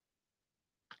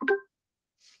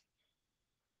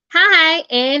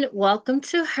and welcome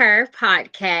to her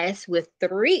podcast with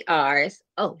three R's.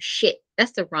 Oh shit,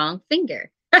 that's the wrong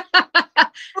finger. I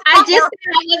just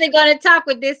said I wasn't going to talk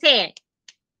with this hand.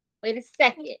 Wait a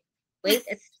second. Wait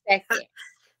a second.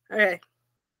 All right.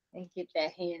 And get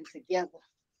that hand together.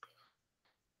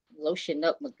 Lotion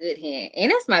up my good hand.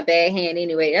 And that's my bad hand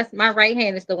anyway. That's my right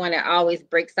hand is the one that always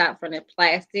breaks out from the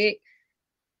plastic.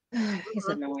 It's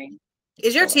annoying.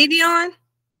 Is your TV on?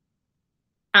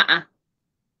 Uh-uh.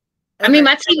 I Okay. mean,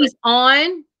 my TV's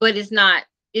on, but it's not.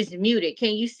 It's muted.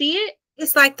 Can you see it?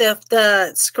 It's like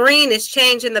the screen is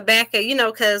changing the back of,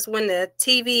 because when the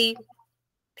TV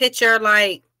picture,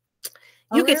 like,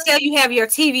 you can tell you have your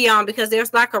TV on because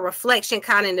there's like a reflection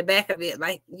kind of in the back of it.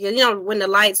 Like, when the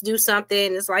lights do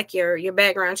something, it's like your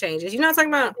background changes. You know what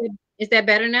I'm talking about? Is that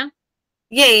better now?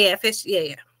 Yeah.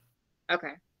 Yeah.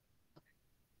 Okay.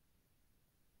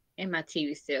 And my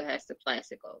TV still has the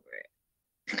plastic over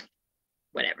it.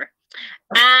 Whatever.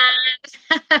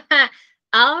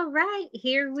 All right,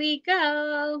 here we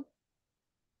go.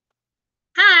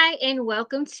 Hi, and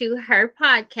welcome to her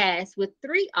podcast with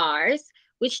three R's,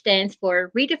 which stands for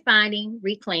redefining,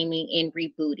 reclaiming, and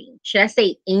rebooting. Should I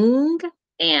say ing?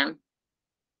 Am.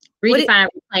 Redefine,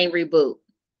 reclaim, reboot.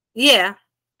 Yeah.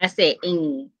 I said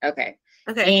ing. Okay.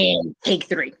 And take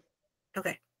three.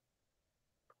 Okay.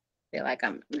 I feel like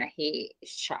my head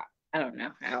is chopped. I don't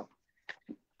know how.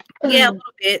 Yeah, a little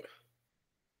bit.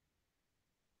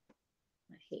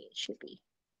 My head should be.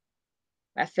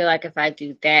 I feel like if I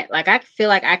do that, like I feel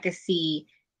like I could see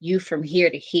you from here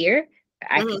to here.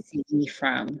 I can see me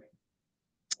from.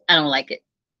 I don't like it.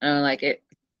 Okay.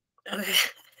 I I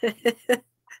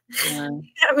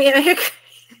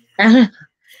don't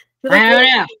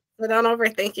know. But don't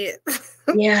overthink it.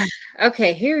 Yeah.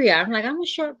 Okay, here we are. I'm like, I'm a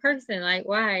short person. Like,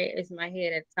 why is my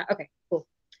head at the top? Okay, cool.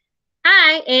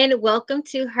 Hi, and welcome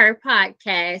to her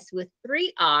podcast with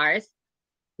three R's,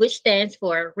 which stands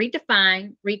for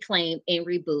redefine, reclaim, and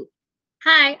reboot.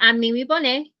 Hi, I'm Mimi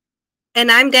Bonet.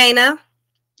 And I'm Dana.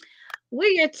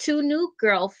 We're your two new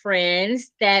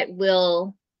girlfriends that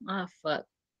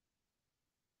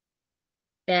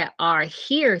that are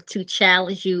here to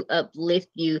challenge you, uplift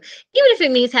you, even if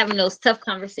it means having those tough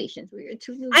conversations. We're your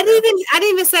two new I didn't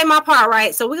even say my part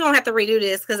right, so we're gonna have to redo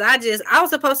this because I was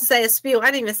supposed to say a spiel. I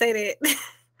didn't even say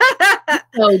that.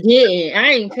 Oh, yeah,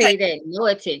 I ain't paid that no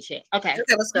attention. Okay,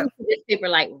 let's go. This paper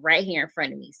like right here in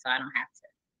front of me, so I don't have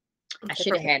to. I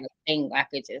should have had a thing where I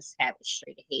could just have it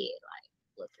straight ahead, like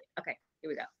look. Okay,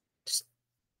 here we go.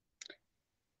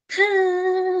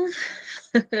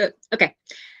 Okay.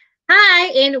 Hi,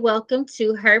 and welcome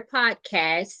to her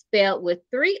podcast, spelled with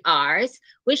three R's,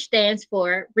 which stands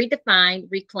for redefine,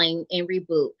 reclaim, and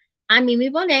reboot. I'm Mimi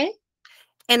Bonet.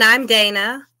 And I'm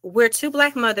Dana. We're two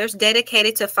Black mothers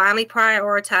dedicated to finally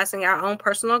prioritizing our own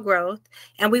personal growth,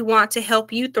 and we want to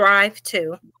help you thrive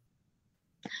too.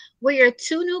 We are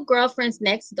two new girlfriends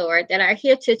next door that are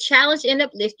here to challenge and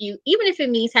uplift you, even if it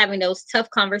means having those tough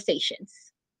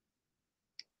conversations.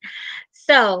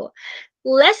 So,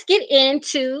 let's get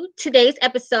into today's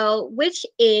episode, which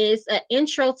is an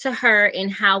intro to her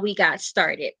and how we got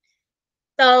started.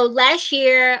 So last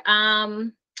year,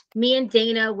 me and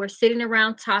Dana were sitting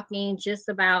around talking just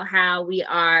about how we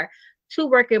are two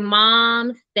working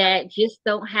moms that just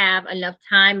don't have enough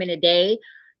time in a day,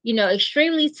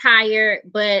 extremely tired,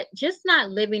 but just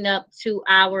not living up to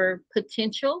our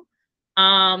potential,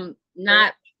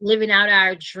 not living out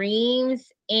our dreams,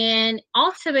 and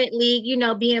ultimately,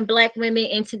 being Black women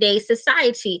in today's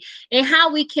society and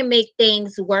how we can make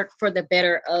things work for the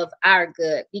better of our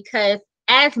good. Because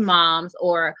as moms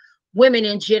or women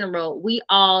in general, we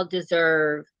all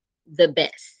deserve the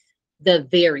best, the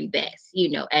very best,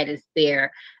 at its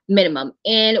bare minimum.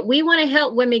 And we want to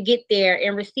help women get there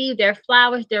and receive their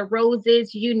flowers, their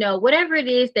roses, whatever it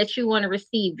is that you want to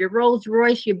receive, your Rolls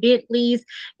Royce, your Bentleys,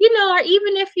 or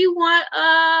even if you want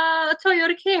a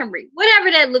Toyota Camry,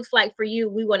 whatever that looks like for you,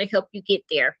 we want to help you get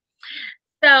there.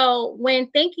 So when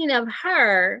thinking of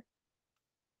her,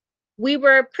 we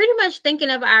were pretty much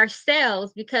thinking of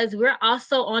ourselves because we're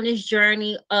also on this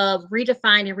journey of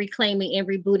redefining, reclaiming, and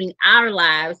rebooting our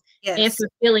lives and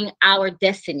fulfilling our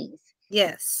destinies.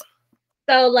 Yes.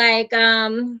 So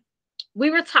we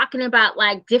were talking about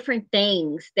like different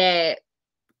things that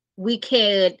we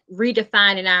could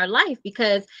redefine in our life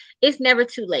because it's never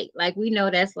too late. Like we know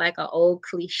that's like an old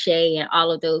cliche and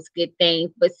all of those good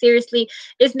things, but seriously,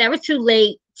 it's never too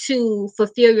late to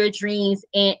fulfill your dreams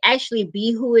and actually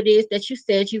be who it is that you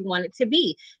said you wanted to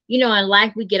be. In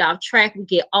life, we get off track, we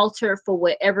get altered for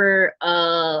whatever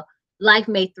life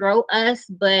may throw us,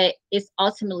 but it's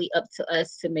ultimately up to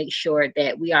us to make sure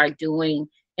that we are doing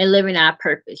and living our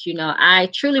purpose. I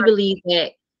truly believe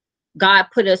that God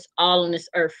put us all on this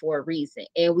earth for a reason,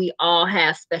 and we all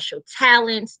have special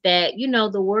talents that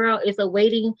the world is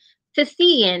awaiting to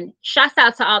see. And shouts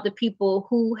out to all the people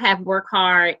who have worked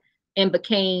hard and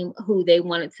became who they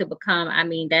wanted to become. I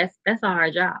mean, that's a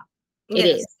hard job. It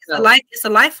Yes, is. So it's a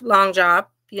lifelong job.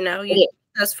 it You is.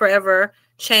 just forever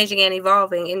changing and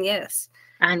evolving. And yes,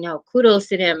 I know. Kudos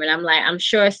to them. And I'm like, I'm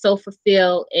sure it's so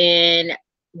fulfilled. And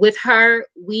with her,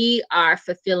 we are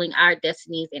fulfilling our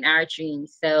destinies and our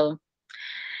dreams. So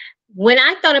when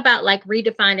I thought about like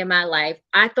redefining my life,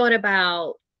 I thought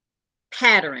about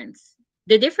patterns,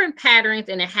 the different patterns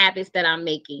and the habits that I'm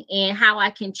making and how I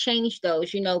can change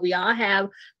those. We all have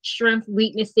strengths,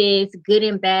 weaknesses, good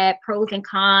and bad, pros and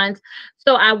cons.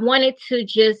 So I wanted to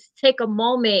just take a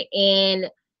moment and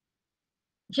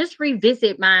just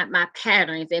revisit my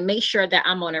patterns and make sure that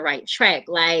I'm on the right track.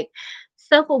 Like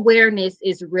self-awareness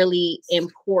is really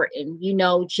important,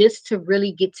 just to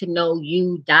really get to know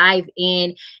you, dive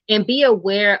in and be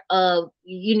aware of,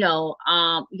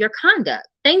 your conduct.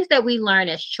 Things that we learn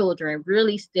as children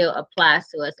really still applies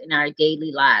to us in our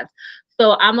daily lives.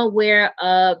 So I'm aware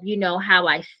of, how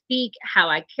I speak, how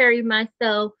I carry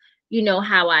myself,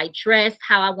 how I dress,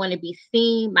 how I want to be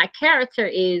seen. My character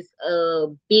is a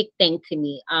big thing to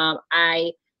me.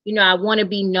 I want to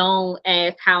be known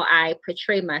as how I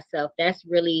portray myself. That's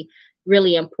really,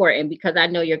 really important because I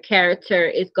know your character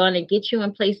is going to get you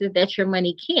in places that your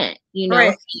money can't,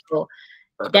 right, so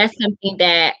that's something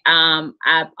that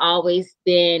I've always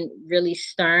been really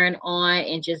stern on,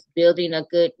 and just building a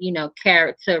good,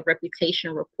 character,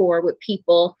 reputation, rapport with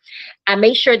people. I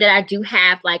make sure that I do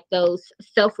have like those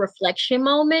self-reflection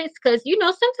moments because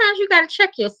sometimes you got to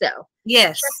check yourself. Check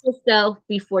yes, yourself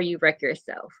before you wreck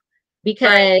yourself. right,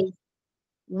 Because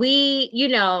we,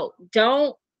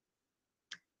 don't,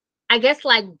 I guess,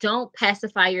 like, don't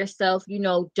pacify yourself,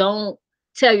 don't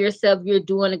tell yourself you're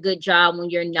doing a good job when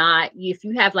you're not. If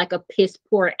you have like a piss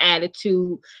poor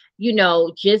attitude,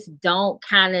 just don't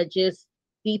kind of just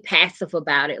be passive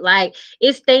about it. Like,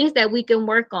 it's things that we can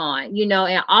work on,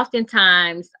 and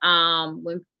oftentimes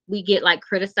when we get like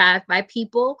criticized by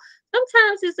people,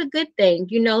 sometimes it's a good thing,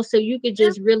 so you could yeah,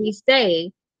 just really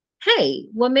say, hey,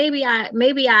 well, maybe I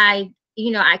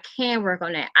I can work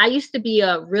on that. I used to be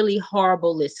a really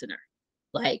horrible listener,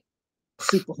 like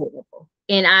super horrible.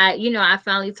 And I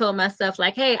finally told myself,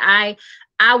 like, hey, I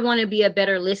want to be a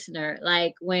better listener.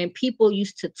 Like when people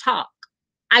used to talk,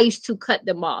 I used to cut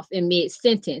them off in mid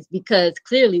sentence because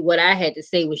clearly what I had to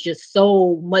say was just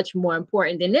so much more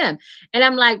important than them. And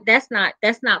I'm like, that's not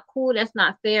cool. That's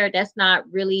not fair. That's not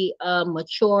really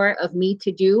mature of me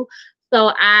to do.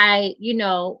 So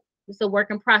it's a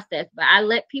working process, but I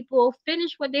let people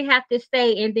finish what they have to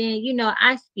say. And then,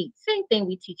 I speak. Same thing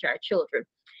we teach our children.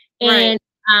 right, And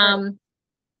right.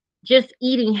 just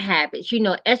eating habits,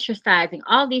 exercising,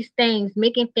 all these things,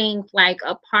 making things like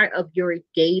a part of your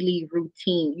daily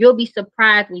routine. You'll be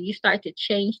surprised when you start to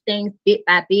change things bit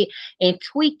by bit and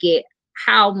tweak it,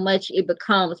 how much it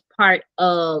becomes part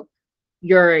of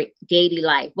your daily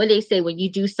life. What they say, when you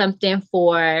do something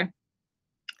for,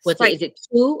 It's what's it, is it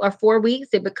 2 or 4 weeks,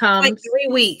 it like becomes 3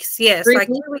 weeks. Yes, three like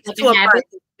weeks 3 weeks like to a a habit. month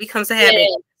it becomes a habit.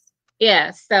 Yeah.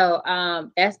 Yeah, so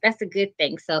that's a good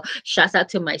thing. So shouts out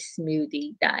to my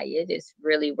smoothie diet. It's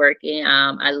really working.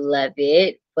 I love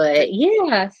it. But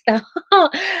yeah, so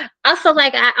also,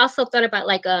 like, I also thought about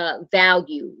like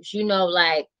values,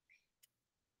 like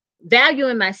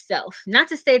valuing myself. Not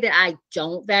to say that I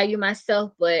don't value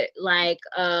myself, but like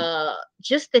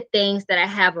just the things that I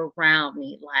have around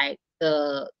me, like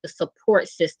the support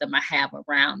system I have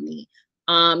around me.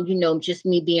 Just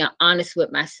me being honest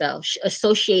with myself,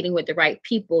 associating with the right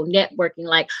people, networking,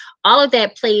 like all of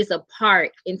that plays a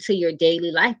part into your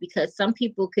daily life because some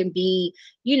people can be,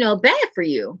 bad for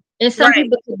you and some Right.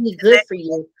 people can be good for Exactly.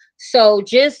 you. So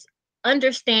just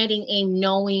understanding and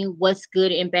knowing what's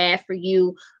good and bad for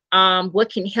you,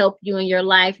 what can help you in your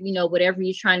life, whatever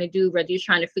you're trying to do, whether you're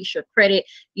trying to fix your credit,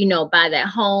 buy that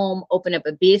home, open up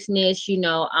a business, get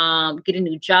a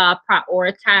new job,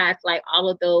 prioritize, like all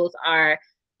of those are,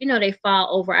 they fall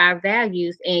over our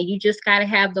values, and you just got to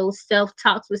have those self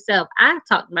talks with self. I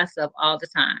talk to myself all the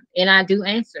time, and I do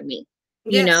answer me,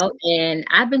 Yes. and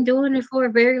I've been doing it for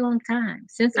a very long time,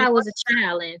 since I was a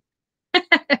child, and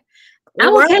It I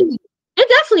will works. tell you, it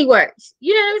definitely works.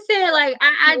 You know what I'm saying? Like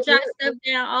I jot stuff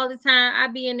down all the time. I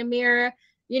be in the mirror,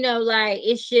 like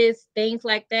it's just things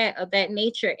like that of that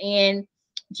nature. And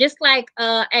just like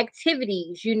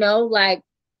activities, like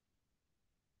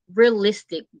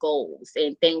realistic goals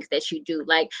and things that you do.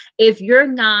 Like if you're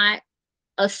not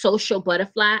a social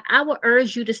butterfly, I would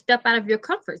urge you to step out of your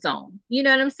comfort zone. You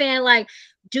know what I'm saying? Like,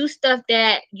 do stuff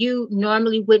that you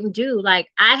normally wouldn't do. Like,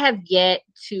 I have yet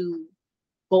to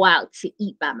go out to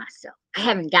eat by myself. I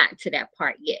haven't gotten to that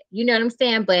part yet. You know what I'm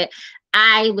saying? But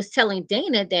I was telling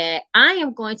Dana that I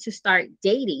am going to start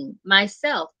dating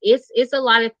myself. It's a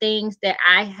lot of things that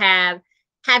I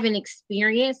haven't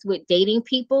experienced with dating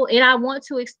people, and I want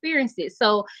to experience it.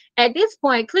 So at this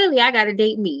point, clearly I gotta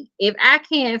date me. If I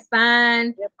can't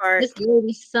find this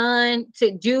lady's son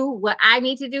to do what I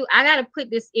need to do, I gotta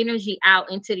put this energy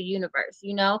out into the universe,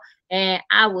 you know, and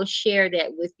I will share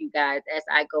that with you guys as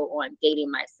I go on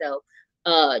dating myself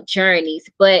journeys.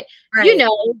 But you Right.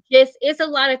 know, just it's a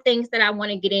lot of things that I want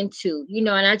to get into, you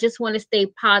know, and I just want to stay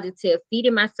positive,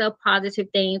 feeding myself positive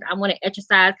things. I want to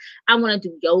exercise, I want to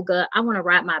do yoga, I want to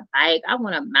ride my bike, I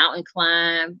want to mountain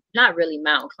climb, not really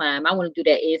mountain climb, I want to do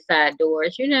that inside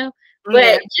doors, you know,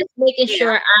 Yeah. but just making Yeah.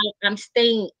 sure I'm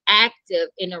staying active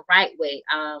in the right way.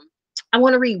 I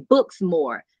want to read books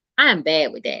more. I'm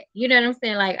bad with that. You know what I'm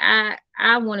saying? Like,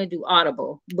 I want to do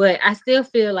Audible, but I still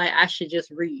feel like I should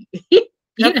just read. You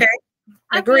know, Okay.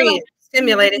 I feel like Agreed.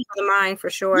 Stimulated for the mind for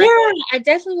sure. yeah, I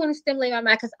definitely want to stimulate my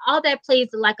mind because all that plays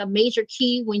like a major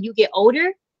key when you get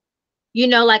older. You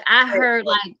know, like I heard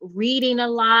like reading a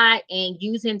lot and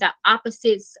using the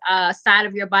opposite side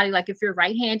of your body, like if you're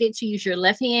right-handed, to use your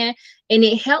left hand, and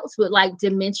it helps with like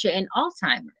dementia and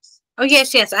Alzheimer's. Oh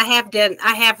yes, yes. I have done.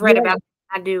 I have read Yeah, about it.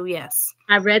 I do. Yes.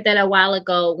 I read that a while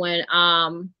ago when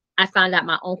I found out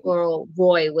my uncle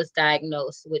Roy was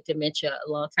diagnosed with dementia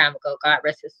a long time ago. God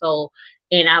rest his soul.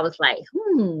 And I was like,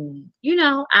 you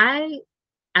know, I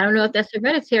don't know if that's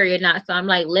hereditary or not. So I'm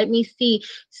like, let me see.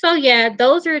 So yeah,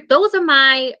 those are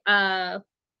my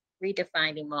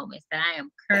redefining moments that I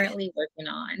am currently working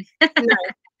on. No.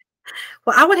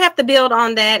 Well, I would have to build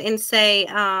on that and say,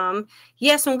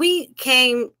 yes, when we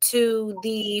came to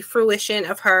the fruition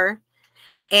of her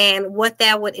and what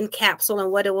that would encapsulate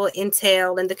and what it will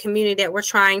entail and the community that we're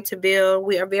trying to build,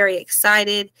 we are very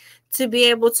excited to be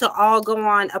able to all go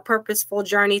on a purposeful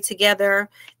journey together.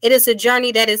 It is a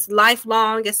journey that is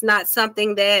lifelong. It's not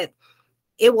something that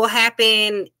it will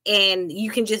happen and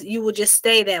you will just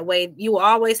stay that way. You will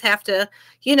always have to,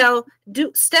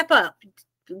 do step up,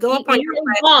 go up on your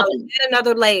plateau, get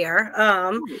another layer,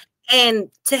 and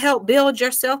to help build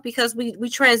yourself, because we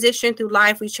transition through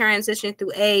life, we transition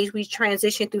through age, we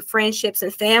transition through friendships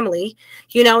and family,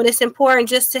 and it's important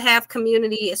just to have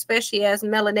community, especially as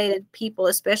melanated people,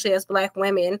 especially as Black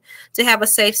women, to have a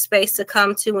safe space to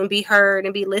come to and be heard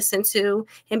and be listened to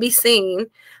and be seen,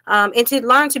 and to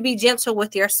learn to be gentle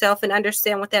with yourself and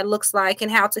understand what that looks like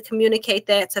and how to communicate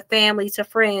that to family, to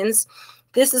friends.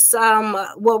 This is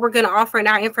what we're going to offer in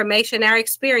our information, our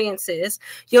experiences.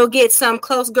 You'll get some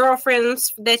close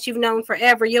girlfriends that you've known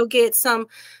forever. You'll get some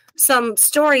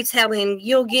storytelling.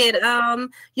 You'll get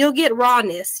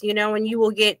rawness, and you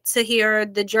will get to hear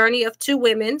the journey of two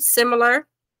women, similar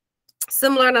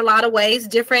in a lot of ways,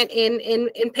 different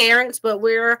in parents, but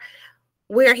we're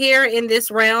here in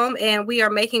this realm and we are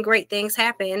making great things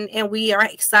happen, and we are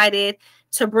excited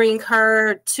to bring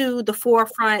her to the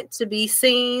forefront, to be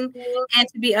seen and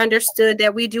to be understood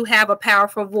that we do have a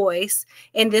powerful voice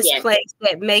in this place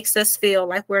that makes us feel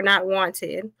like we're not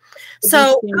wanted. So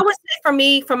I would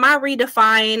say for my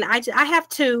redefine, I have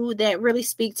two that really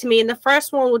speak to me. And the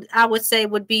first one I would say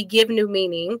would be give new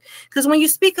meaning. Because when you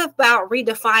speak about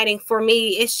redefining, for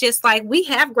me, it's just like we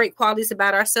have great qualities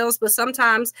about ourselves, but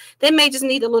sometimes they may just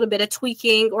need a little bit of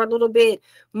tweaking or a little bit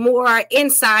more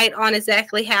insight on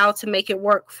exactly how to make it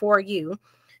work for you.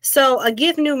 So a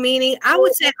give new meaning, I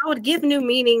would say I would give new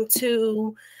meaning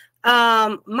to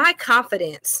my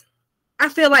confidence. I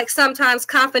feel like sometimes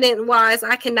confident wise,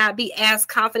 I cannot be as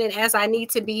confident as I need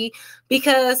to be,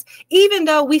 because even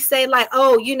though we say like,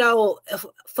 oh,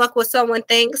 fuck what someone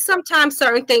thinks, sometimes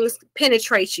certain things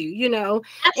penetrate you,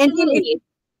 and then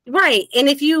right. And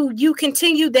if you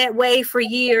continue that way for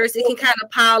years, it can kind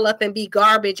of pile up and be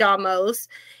garbage almost.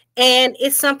 And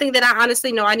it's something that I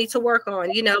honestly know I need to work on,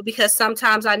 because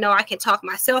sometimes I know I can talk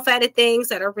myself out of things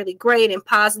that are really great and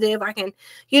positive. I can,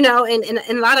 and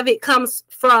a lot of it comes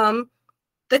from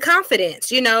the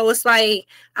confidence, it's like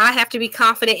I have to be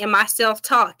confident in my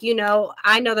self-talk.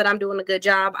 I know that I'm doing a good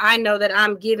job. I know that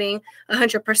I'm giving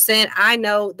 100%. I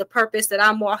know the purpose that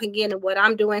I'm walking in and what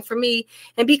I'm doing for me,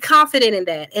 and be confident in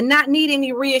that and not need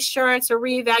any reassurance or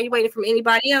reevaluating from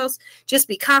anybody else. Just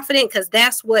be confident, because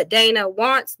that's what Dana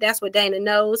wants. That's what Dana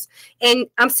knows. And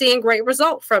I'm seeing great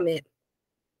result from it.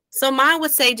 So mine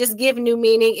would say just give new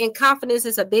meaning, and confidence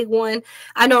is a big one.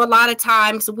 I know a lot of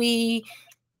times we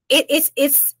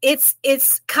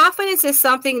It's confidence is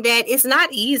something that is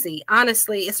not easy.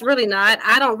 Honestly, it's really not.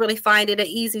 I don't really find it an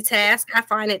easy task. I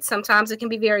find it sometimes it can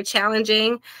be very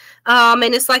challenging, and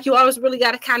it's like you always really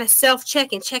got to kind of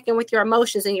self-check and check in with your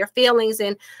emotions and your feelings,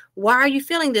 and why are you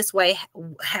feeling this way?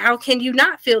 How can you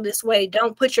not feel this way?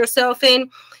 Don't put yourself in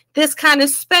this kind of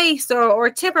space or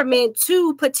temperament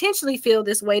to potentially feel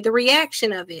this way, the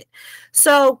reaction of it.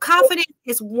 So confidence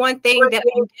is one thing that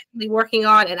I'm definitely working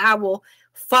on, and I will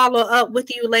follow up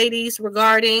with you ladies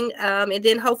regarding, and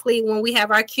then hopefully when we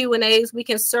have our Q&As, we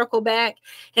can circle back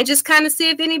and just kind of see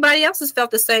if anybody else has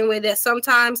felt the same way, that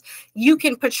sometimes you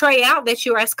can portray out that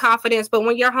you're as confident, but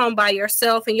when you're home by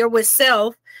yourself and you're with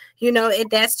self,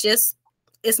 that's just,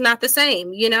 it's not the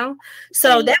same,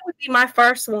 So that would be my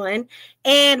first one.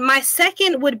 And my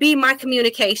second would be my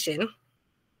communication.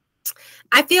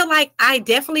 I feel like I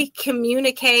definitely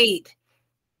communicate.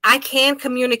 I can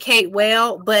communicate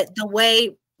well, but the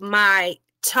way my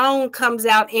tone comes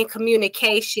out in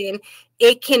communication,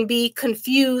 it can be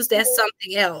confused as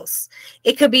something else.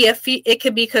 It could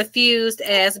be confused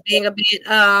as being a bit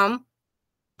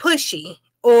pushy,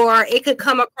 or it could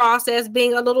come across as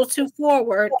being a little too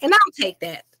forward, and I'll take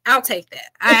that.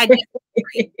 I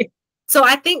So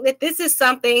I think that this is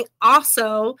something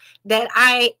also that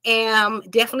I am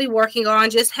definitely working on,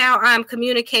 just how I'm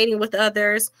communicating with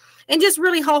others, and just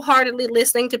really wholeheartedly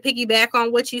listening, to piggyback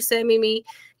on what you said, Mimi.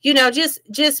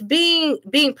 Just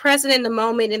being present in the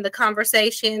moment, in the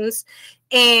conversations,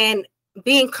 and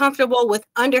being comfortable with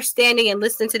understanding and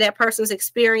listening to that person's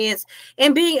experience,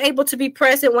 and being able to be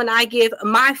present when I give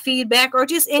my feedback or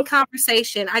just in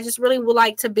conversation. I just really would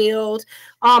like to build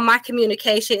on my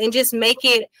communication and just make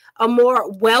it a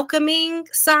more welcoming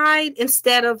side,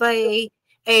 instead of a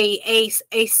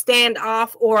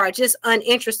standoff or just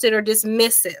uninterested or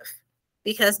dismissive,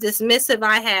 because dismissive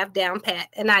I have down pat,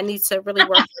 and I need to really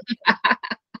work.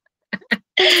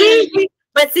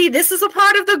 But see, this is a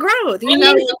part of the growth. It's a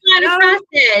part of the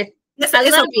process. It's a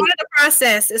part of the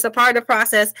process. It's a part of the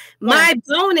process. Yeah. My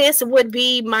bonus would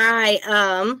be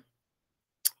my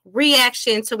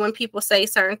reaction to when people say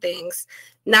certain things.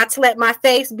 Not to let my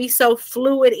face be so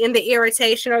fluid in the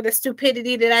irritation or the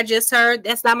stupidity that I just heard.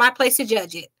 That's not my place to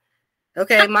judge it.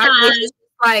 Okay, my place is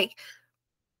like,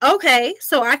 okay,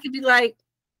 so I could be like,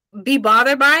 be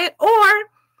bothered by it, or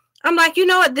I'm like, you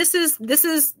know what, this is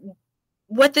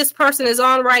what this person is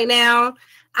on right now.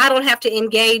 I don't have to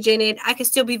engage in it. I can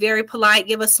still be very polite,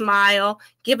 give a smile,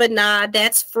 give a nod.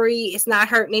 That's free. It's not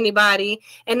hurting anybody,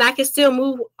 and I can still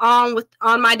move on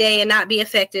my day and not be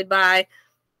affected by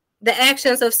the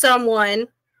actions of someone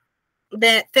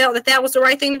that felt that was the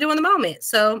right thing to do in the moment.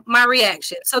 So my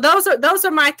reaction. So those are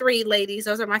my three, ladies.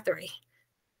 Those are my three.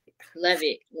 Love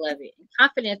it.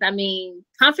 Confidence. I mean,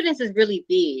 confidence is really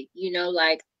big.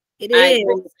 Like, it is.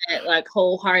 That, like,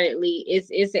 wholeheartedly.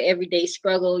 It's an everyday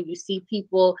struggle. You see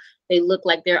people, they look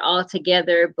like they're all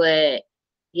together, but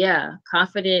yeah,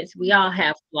 confidence, we all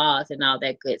have flaws and all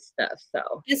that good stuff.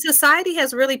 So, and society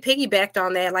has really piggybacked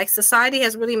on that. Like, society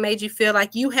has really made you feel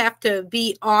like you have to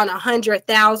be on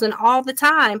 100,000 all the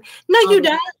time. No, you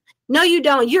don't. No, you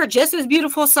don't. You're just as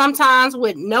beautiful sometimes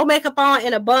with no makeup on,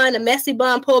 in a bun, a messy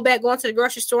bun, pulled back, going to the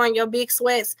grocery store in your big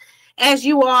sweats, as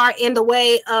you are in the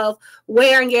way of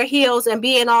wearing your heels and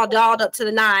being all dolled up to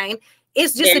the nine.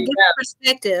 It's just a different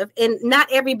perspective, and not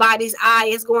everybody's eye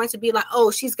is going to be like, oh,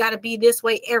 she's got to be this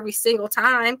way every single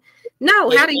time. No,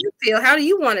 how do you feel? How do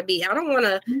you want to be? I don't want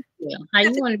to. How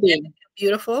you want to be?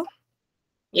 Beautiful.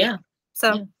 Yeah.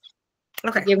 So,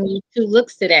 okay. Giving you two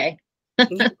looks today.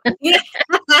 Yeah.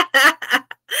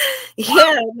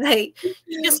 Like,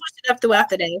 you just switch it up throughout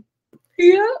the day.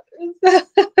 Yeah.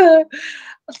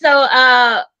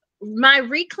 So, my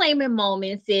reclaiming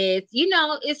moments is,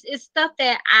 it's stuff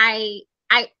that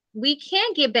we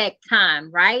can get back time,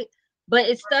 right? But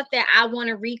it's stuff that I want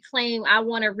to reclaim, I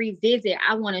want to revisit,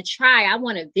 I want to try, I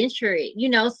want to venture it,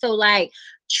 so like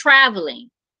traveling.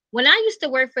 When I used to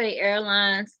work for the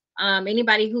airlines,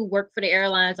 anybody who worked for the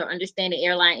airlines or understand the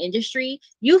airline industry,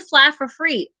 you fly for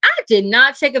free. I did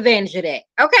not take advantage of that.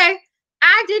 Okay.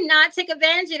 I did not take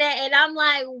advantage of that. And I'm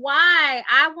like, why?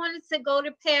 I wanted to go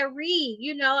to Paris,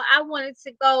 I wanted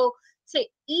to go to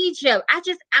Egypt.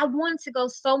 I wanted to go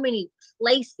so many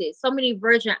places, so many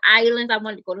Virgin Islands. I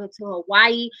wanted to go to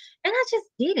Hawaii, and I just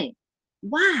didn't.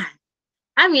 Why?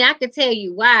 I mean, I could tell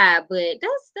you why, but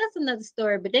that's another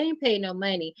story, but they didn't pay no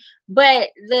money.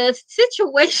 But the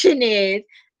situation is,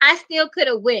 I still could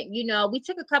have went, we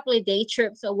took a couple of day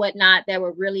trips or whatnot that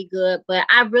were really good, but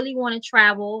I really want to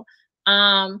travel.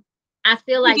 I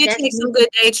feel like you did take some good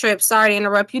day trips. Sorry to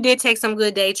interrupt. You did take some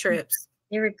good day trips.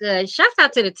 They were good. Shouts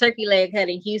out to the turkey leg hut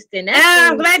in Houston. That Yeah,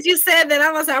 I'm food, glad you said that.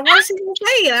 I was like, what is she gonna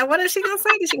say it? What is she gonna say?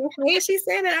 Is she gonna say it? She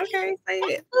said it. Okay, say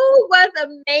it. food was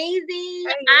amazing.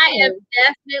 Say I am it.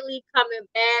 definitely coming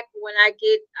back when I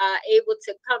get able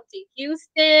to come to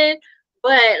Houston.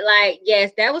 But like,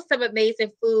 yes, that was some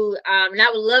amazing food. And I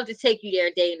would love to take you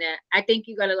there, Dana. I think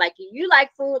you're gonna like it. You like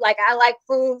food, like I like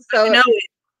food, I so know it.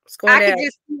 It's going I could down.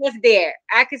 just see us there.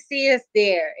 I could see us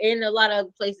there in a lot of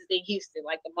other places in Houston,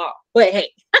 like the mall. But hey,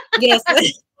 Yes.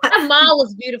 the mall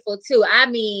was beautiful too. I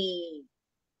mean,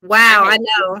 Wow, I didn't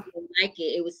know. even like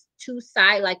it. It was two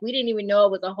side, like we didn't even know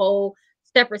it was a whole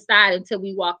separate side until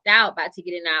we walked out about to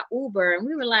get in our Uber, and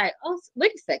we were like, "Oh,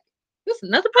 wait a second, this is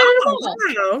another part of the Oh, mall.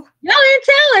 wow. Y'all didn't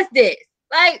tell us this.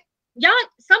 Like, y'all,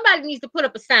 somebody needs to put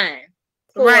up a sign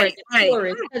for Right, the right.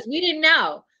 tourists because we didn't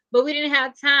know, but we didn't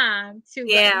have time to,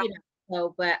 Yeah.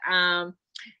 So, but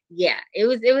yeah, it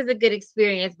was a good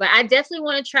experience. But I definitely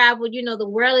want to travel. You know, the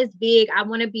world is big. I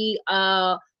want to be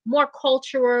more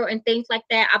cultural and things like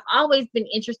that. I've always been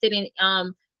interested in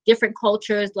different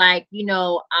cultures, like,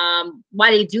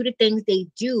 why they do the things they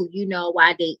do,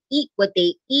 why they eat what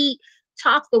they eat,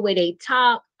 talk the way they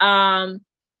talk,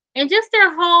 and just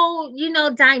their whole,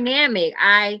 dynamic.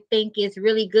 I think is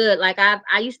really good. Like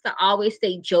I used to always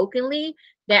say jokingly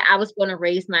that I was going to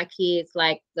raise my kids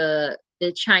like the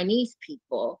Chinese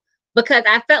people, because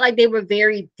I felt like they were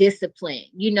very disciplined.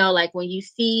 Like when you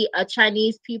see a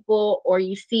Chinese people or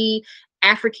you see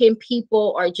African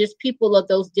people or just people of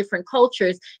those different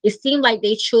cultures, it seemed like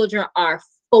their children are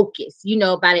focused.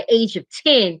 By the age of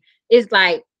 10, it's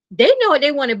like they know what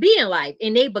they want to be in life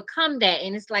and they become that.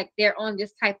 And it's like they're on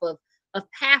this type of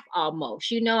path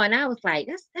almost, and I was like,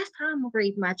 that's how I'm gonna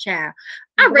raise my child.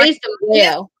 I Like, raised them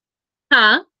yeah, well.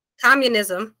 Huh?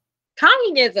 communism.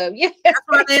 Communism. Yeah. That's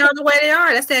why they are the way they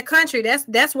are. That's that country.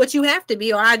 That's what you have to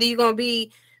be, or either you're gonna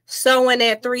be sewing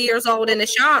at 3 years old in the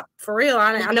shop for real.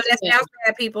 I know that sounds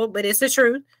bad, people, but it's the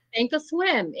truth. Sink or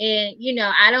swim. And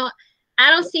I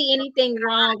don't see anything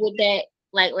wrong with that,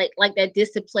 like that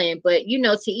discipline. But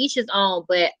to each his own.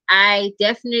 But I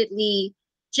definitely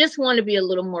just want to be a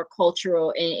little more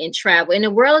cultural and travel. And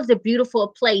the world is a beautiful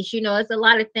place. It's a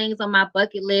lot of things on my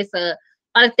bucket list. A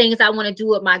lot of things I want to do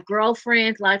with my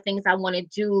girlfriends, a lot of things I want to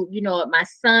do, with my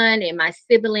son and my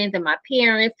siblings and my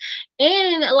parents,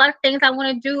 and a lot of things I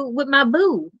want to do with my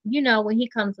boo, when he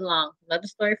comes along. Another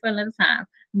story for another time.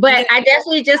 But Yeah, I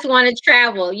definitely just want to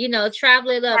travel,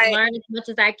 travel it up, right. learn as much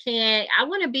as I can. I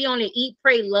want to be on an eat,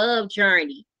 pray, love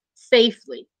journey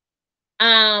safely.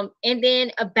 And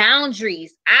then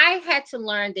boundaries. I had to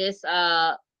learn this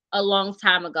a long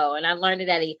time ago, and I learned it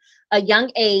at a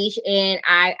young age, and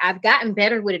I've gotten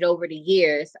better with it over the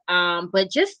years.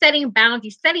 But just setting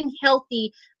boundaries, setting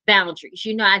healthy boundaries.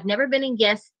 I've never been a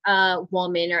yes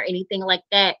woman or anything like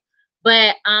that,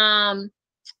 but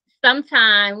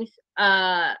sometimes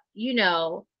I've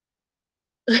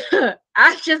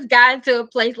just gotten to a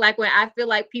place like when I feel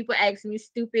like people ask me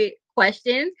stupid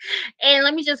questions. And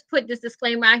let me just put this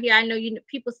disclaimer out here. I know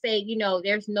people say,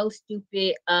 there's no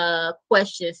stupid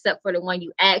question except for the one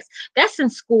you ask. That's in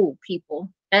school, people.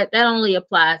 That only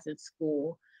applies in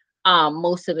school.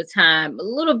 Most of the time, a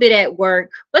little bit at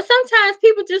work, but sometimes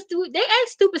people just they ask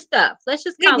stupid stuff. Let's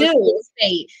just They call it do.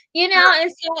 spade, and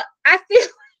so I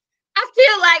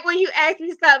feel like when you ask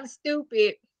me something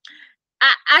stupid,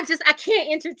 I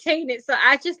can't entertain it. So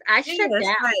I Yeah, shut that's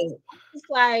down. right. It's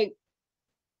like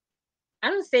I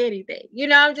don't say anything.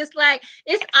 I'm just like,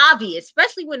 it's obvious,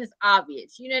 especially when it's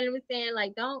obvious. You know what I'm saying?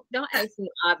 Like don't ask me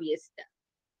obvious stuff.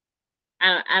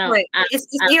 I don't Right. It's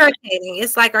I don't like irritating.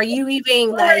 It's like, are you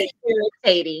even like, it.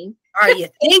 Irritating. are you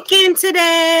thinking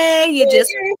today? You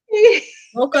just Irritating.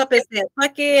 woke up and said,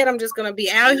 fuck it, I'm just gonna be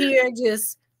out here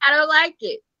just I don't like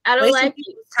it. I don't wasting like it.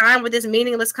 people's time with this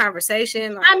meaningless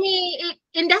conversation. I Like, mean,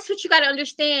 and that's what you got to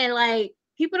understand. Like,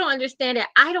 people don't understand that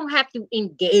I don't have to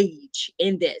engage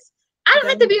in this. I don't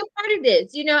have to be a part of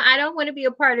this. I don't want to be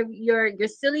a part of your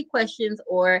silly questions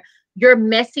or your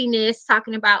messiness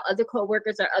talking about other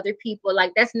coworkers or other people.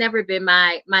 Like, that's never been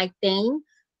my thing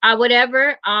or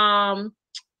whatever.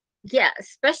 Yeah,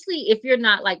 especially if you're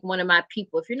not like one of my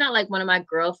people, if you're not like one of my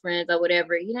girlfriends or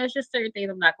whatever, it's just certain things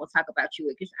I'm not gonna talk about you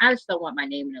with because I just don't want my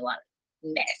name in a lot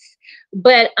of mess.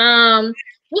 But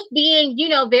just being,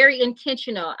 very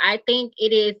intentional. I think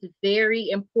it is very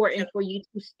important for you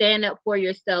to stand up for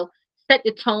yourself, set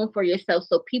the tone for yourself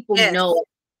so people yes, know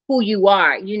who you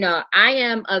are. I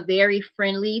am a very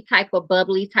friendly type of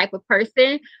bubbly type of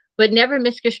person, but never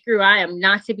misconstrue. I am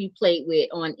not to be played with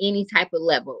on any type of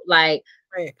level. Like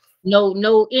right.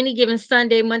 No, any given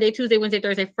Sunday, Monday, Tuesday, Wednesday,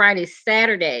 Thursday, Friday,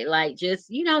 Saturday. Like,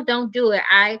 just, don't do it.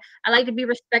 I like to be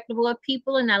respectable of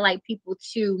people, and I like people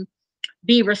to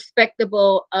be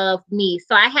respectable of me.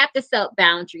 So I have to set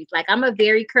boundaries. Like, I'm a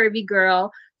very curvy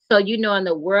girl. So, in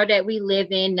the world that we live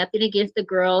in, nothing against the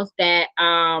girls that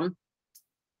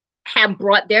have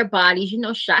brought their bodies,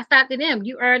 shots out to them.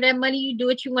 You earn that money, you do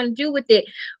what you want to do with it.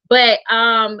 But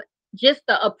just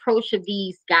the approach of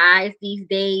these guys these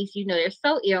days, they're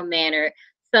so ill-mannered.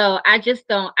 So I just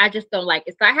don't like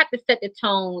it. So I have to set the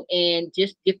tone in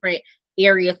just different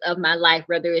areas of my life,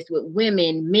 whether it's with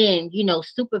women, men,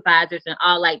 supervisors and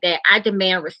all like that. I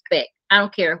demand respect. I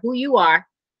don't care who you are,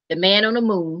 the man on the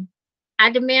moon. I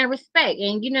demand respect.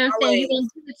 And you know what I'm saying? You Always.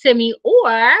 don't do it to me,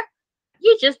 or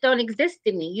you just don't exist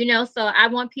to me, so I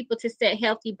want people to set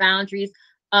healthy boundaries.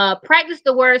 Practice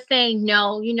the word saying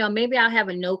no. Maybe I'll have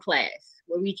a no class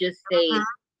where we just say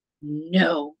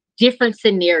no. Different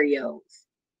scenarios.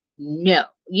 No,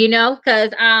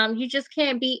 because you just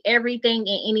can't be everything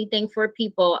and anything for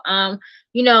people.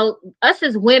 Us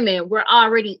as women, we're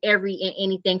already every and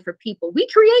anything for people. We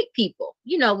create people,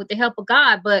 with the help of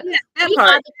God, but Yeah, that we are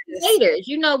part. the creators,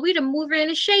 we the mover and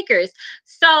the shakers.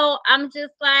 So I'm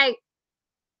just like,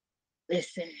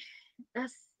 listen,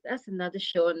 that's another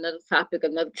show, another topic,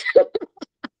 another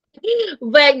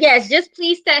but yes, just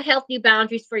please set healthy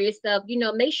boundaries for yourself.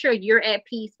 Make sure you're at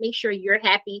peace, make sure you're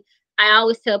happy. I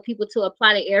always tell people to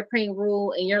apply the airplane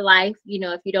rule in your life.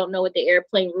 If you don't know what the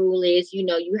airplane rule is,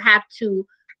 you have to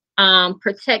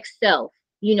protect self,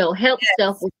 help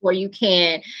self Yes. before you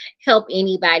can help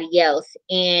anybody else.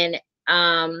 And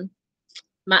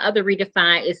my other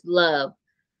redefine is love.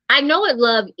 I know what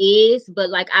love is, but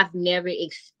like I've never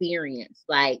experienced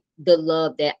like the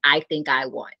love that I think I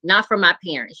want. Not from my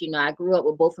parents. I grew up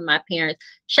with both of my parents.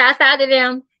 Shouts out to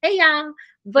them. Hey y'all.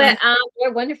 But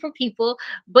they're wonderful people.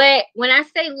 But when I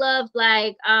say love,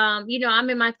 like I'm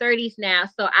in my 30s now,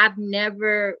 so I've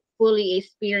never fully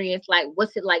experienced like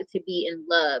what's it like to be in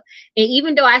love. And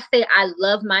even though I say I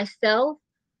love myself,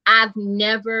 I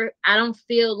don't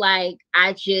feel like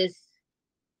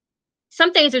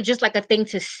some things are just like a thing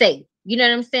to say. You know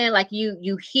what I'm saying? Like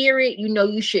you hear it,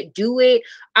 you should do it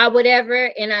or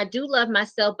whatever. And I do love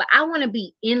myself, but I want to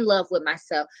be in love with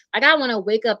myself. Like I want to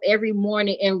wake up every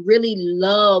morning and really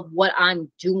love what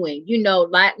I'm doing.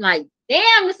 Like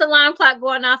damn, this alarm clock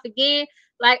going off again.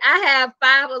 Like I have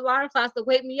 5 alarm clocks to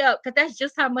wake me up because that's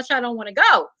just how much I don't want to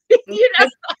go. I'm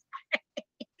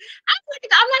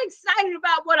not excited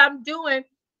about what I'm doing.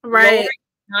 Lord, Right.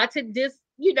 not to just,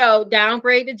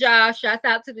 downgrade the job. Shouts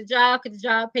out to the job because the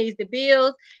job pays the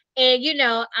bills. And,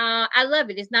 I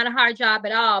love it. It's not a hard job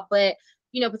at all. But,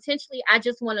 potentially I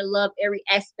just want to love every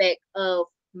aspect of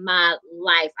my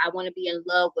life. I want to be in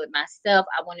love with myself.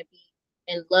 I want to be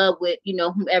in love with,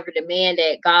 whomever the man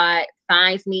that God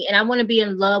finds me. And I want to be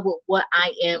in love with what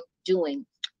I am doing.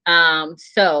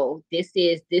 So this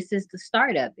is the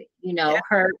start of it. Yeah.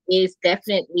 Her is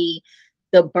definitely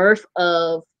the birth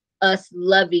of us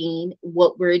loving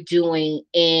what we're doing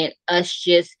and us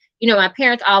just, my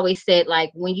parents always said,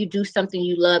 like, when you do something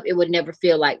you love, it would never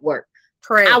feel like work. I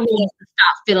Correct. want it to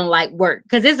stop feeling like work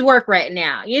because it's work right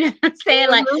now. You know what I'm saying?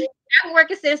 Like, Mhm. I've been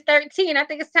working since 13. I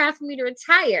think it's time for me to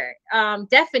retire.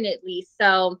 Definitely.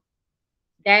 So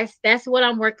that's what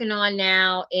I'm working on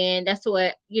now, and that's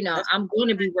what That's I'm going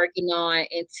to be working on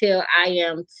until I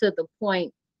am to the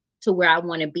point to where I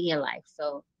want to be in life.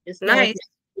 So just know it's nice.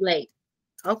 not too late.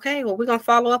 Okay, well, we're gonna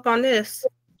follow up on this.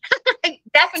 So,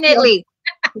 Definitely.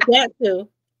 that too.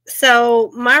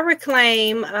 So my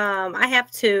reclaim, I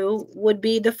have two. Would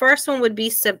be the first one would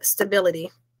be stability.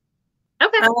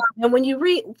 Okay. And when you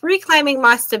reclaiming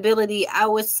my stability, I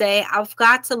would say I've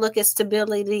got to look at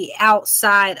stability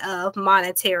outside of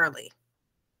monetarily,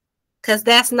 because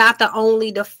that's not the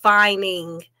only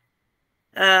defining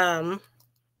um,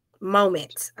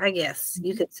 moment, I guess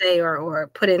you could say, or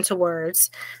put into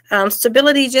words.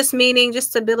 Stability just meaning just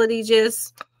stability,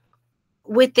 just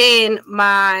within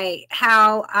my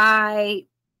how I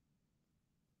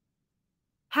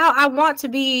want to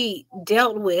be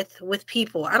dealt with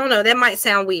people. I don't know. That might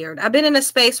sound weird. I've been in a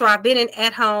space where I've been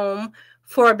at home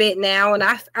for a bit now, and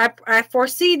I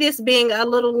foresee this being a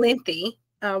little lengthy,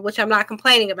 which I'm not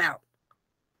complaining about.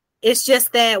 It's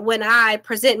just that when I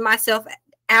present myself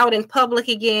out in public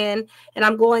again, and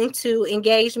I'm going to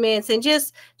engagements and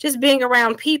just being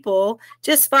around people,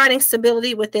 just finding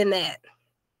stability within that.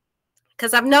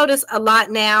 Because I've noticed a lot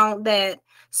now that,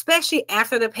 especially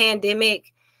after the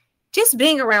pandemic, just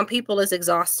being around people is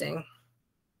exhausting.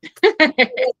 I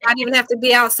don't even have to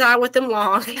be outside with them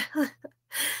long.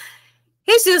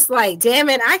 It's just like, damn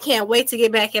it, I can't wait to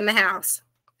get back in the house.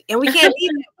 and we can't be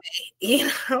that way, you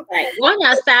know. Right. Going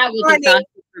outside was Morning,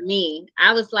 exhausting for me.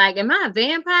 I was like, am I a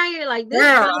vampire? Like this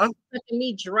sun girl. is making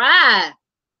me dry.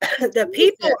 The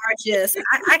people Jesus. are just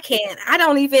I can't. I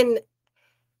don't even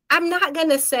I'm not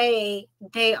gonna say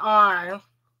they're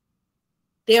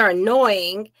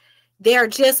annoying. They're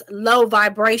just low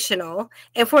vibrational.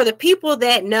 And for the people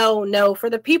that know, no. For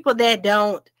the people that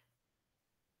don't,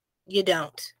 you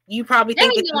don't. You probably They're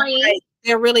think that annoying.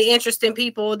 they're really interesting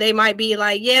people. They might be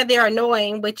like, yeah, they're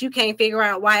annoying, but you can't figure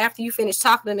out why after you finish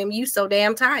talking to them, you so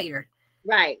damn tired.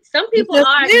 Right. Some people Because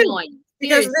are of them. annoying.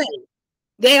 Because of them. Seriously.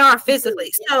 They are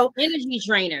physically. So Energy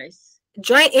drainers.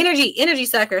 energy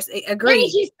suckers. Agreed.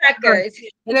 Energy suckers.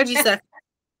 Energy suckers.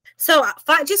 So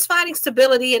just finding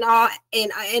stability in all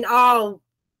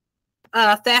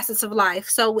facets of life.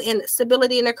 So in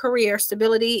stability in a career,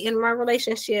 stability in my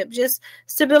relationship, just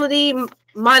stability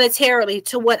monetarily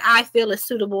to what I feel is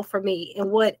suitable for me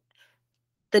and what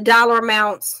the dollar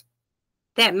amounts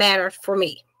that matter for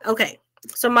me. Okay.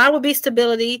 So mine would be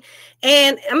stability.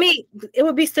 And I mean, it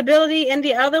would be stability. And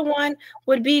the other one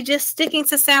would be just sticking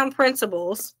to sound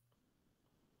principles.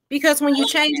 Because when you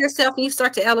change yourself and you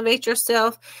start to elevate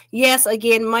yourself, yes,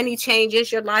 again, money changes,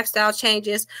 your lifestyle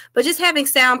changes, but just having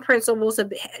sound principles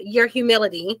of your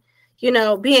humility,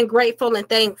 being grateful and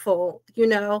thankful,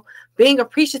 being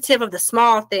appreciative of the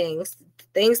small things,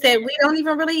 things that we don't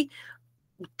even really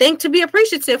think to be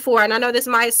appreciative for. And I know this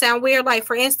might sound weird. Like,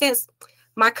 for instance,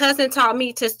 my cousin taught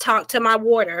me to talk to my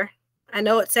water. I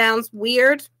know it sounds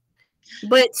weird,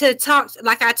 but to talk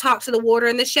like I talk to the water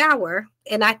in the shower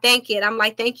and I thank it. I'm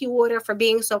like, thank you, water, for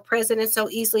being so present and so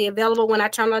easily available when I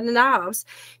turn on the knobs.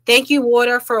 Thank you,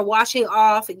 water, for washing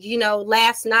off,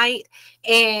 last night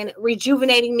and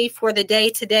rejuvenating me for the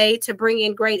day today to bring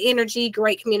in great energy,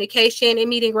 great communication, and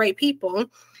meeting great people.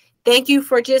 Thank you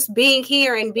for just being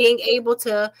here and being able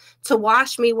to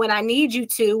wash me when I need you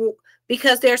to,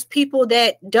 because there's people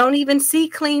that don't even see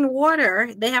clean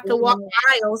water. They have to walk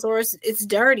miles or it's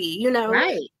dirty,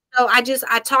 Right. So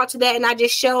I talk to that and I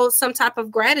just show some type of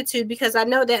gratitude, because I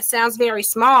know that sounds very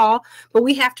small, but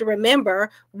we have to remember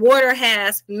water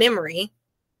has memory.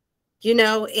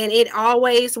 And it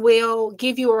always will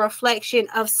give you a reflection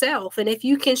of self. And if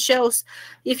you can show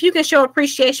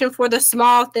appreciation for the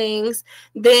small things,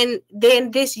 then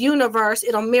this universe,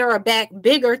 it'll mirror back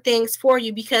bigger things for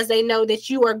you, because they know that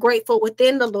you are grateful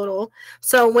within the little.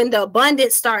 So when the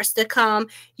abundance starts to come,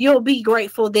 you'll be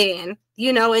grateful then,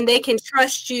 and they can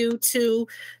trust you to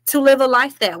live a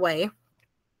life that way.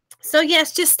 So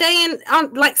yes, just staying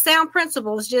on like sound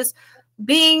principles, just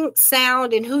being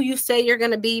sound in who you say you're going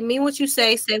to be, mean what you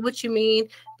say what you mean,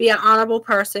 be an honorable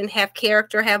person, have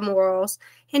character, have morals,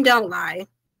 and don't lie.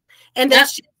 And Yep.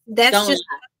 that's Don't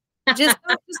just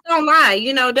don't lie.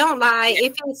 Don't lie.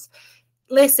 If it's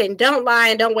listen, don't lie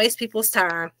and don't waste people's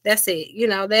time. That's it.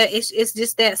 That it's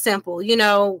just that simple.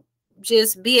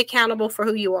 Just be accountable for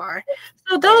who you are.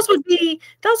 So those would be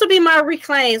my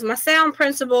reclaims, my sound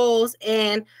principles,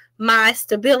 and my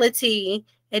stability,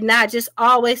 and not just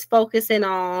always focusing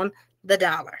on the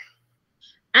dollar.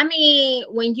 I mean,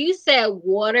 when you said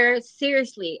water,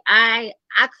 seriously, I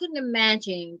couldn't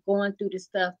imagine going through the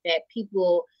stuff that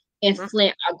people in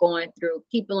Flint are going through.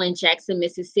 People in Jackson,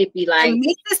 Mississippi, In like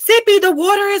Mississippi, the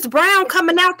water is brown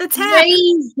coming out the tap. What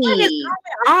is crazy.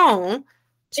 going on?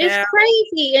 It's Child,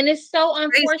 crazy and it's so crazy.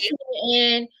 unfortunate.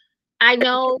 And I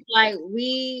know, like,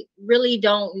 we really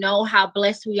don't know how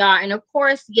blessed we are. And of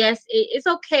course, yes, it's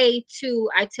okay to,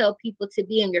 I tell people, to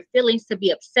be in your feelings, to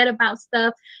be upset about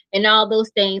stuff and all those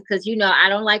things. Because, I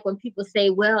don't like when people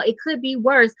say, well, it could be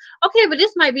worse. Okay, but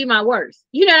this might be my worst.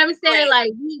 You know what I'm saying? Right.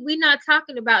 Like, we're not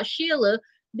talking about Sheila.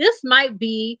 This might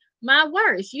be my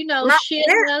worst.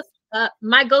 Sheila.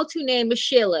 My go-to name is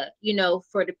Sheila,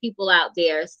 for the people out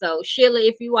there. So Sheila,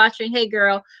 if you're watching, hey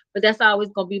girl, but that's always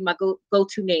gonna be my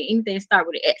go-to name. Anything start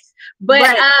with an S. But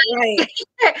Right.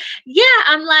 yeah,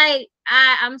 I'm like,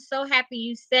 I'm so happy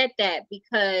you said that,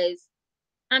 because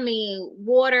I mean,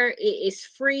 water is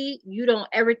free. You don't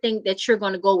ever think that you're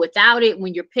gonna go without it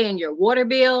when you're paying your water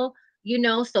bill,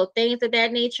 so things of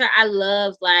that nature. I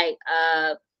love, like,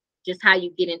 just how you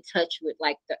get in touch with,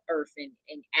 like, the earth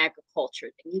and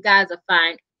agriculture. And you guys will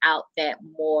find out that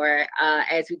more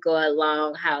as we go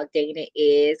along, how Dana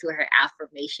is with her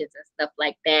affirmations and stuff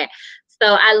like that.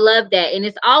 So I love that. And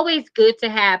it's always good to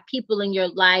have people in your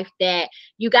life that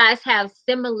you guys have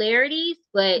similarities,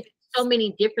 but so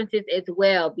many differences as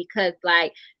well, because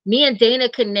like me and Dana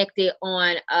connected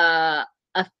on a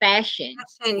fashion,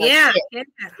 like, Yeah.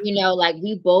 like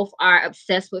we both are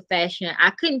obsessed with fashion. I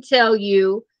couldn't tell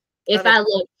you If I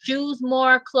love shoes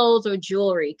more, clothes, or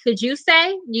jewelry, could you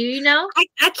say? You know?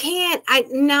 I can't. I I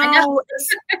know. know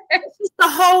it's just the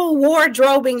whole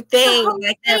wardrobing The thing whole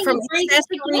like that thing from it brings it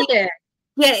accessories. together.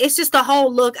 Yeah, it's just the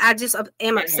whole look. I just am Gotta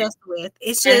have it. obsessed with.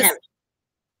 It's Gotta have just it.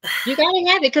 You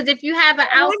gotta have it because if you have an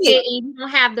I love it. outfit and you don't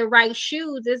have the right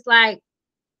shoes, it's like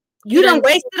You you done done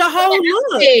wasted a the whole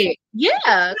look. outfit.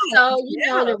 Yeah. So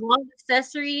Yeah. the wrong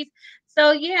accessories.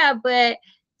 So yeah, but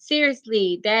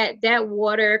seriously, that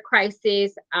water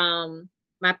crisis,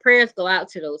 my prayers go out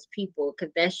to those people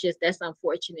because that's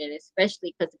unfortunate,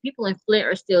 especially because the people in Flint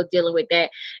are still dealing with that.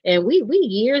 And we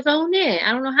years on that.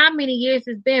 I don't know how many years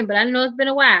it's been, but I know it's been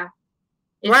a while.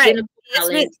 It's Right. been a It's while.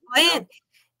 been And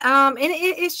planned. And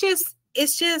it's just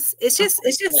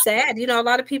sad. You know, a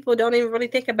lot of people don't even really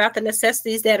think about the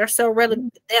necessities that are so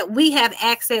relevant that we have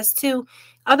access to.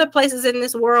 Other places in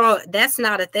this world, that's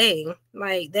not a thing.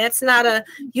 Like that's not a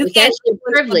you it's can't actually a go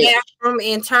into the privilege. bathroom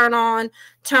and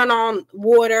turn on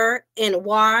water and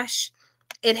wash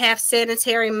and have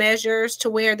sanitary measures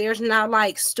to where there's not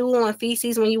like stool and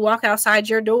feces when you walk outside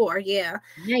your door. Yeah.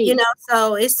 Right.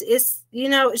 So it's it's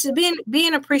just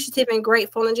being appreciative and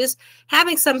grateful and just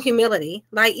having some humility.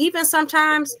 Like even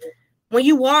sometimes when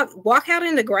you walk out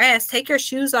in the grass, take your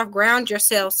shoes off, ground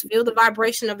yourselves, feel the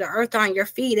vibration of the earth on your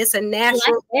feet. It's a I like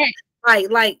natural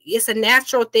that. like it's a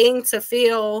natural thing to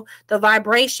feel the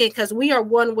vibration because we are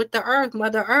one with the earth,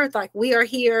 Mother Earth. Like we are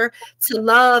here to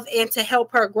love and to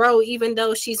help her grow, even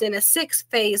though she's in a sixth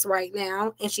phase right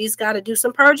now and she's got to do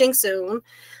some purging soon.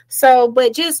 So,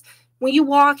 but just when you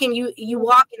walk and you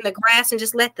walk in the grass and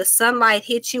just let the sunlight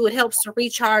hit you, it helps to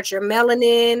recharge your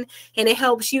melanin and it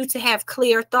helps you to have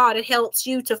clear thought. It helps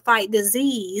you to fight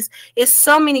disease. It's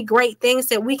so many great things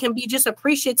that we can be just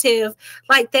appreciative,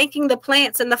 like thanking the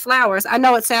plants and the flowers. I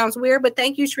know it sounds weird, but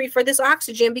thank you, tree, for this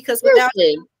oxygen because without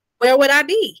Seriously. you, where would I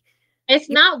be? It's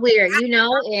You not weird, and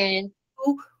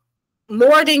know,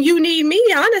 more than you need me,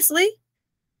 honestly.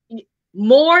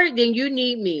 more than you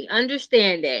need me.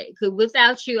 Understand that. Because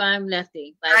without you, I'm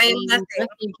nothing. Like I am we nothing.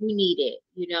 nothing you need it.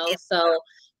 Yeah. So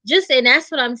just and that's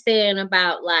what I'm saying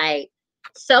about like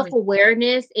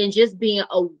self-awareness and just being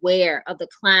aware of the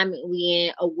climate we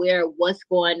in, aware of what's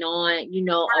going on,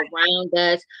 around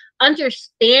us,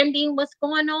 understanding what's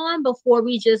going on before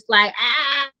we just Yeah.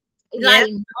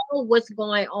 know what's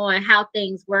going on, how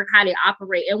things work, how they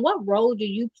operate, and what role do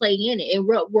you play in it, and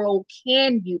what role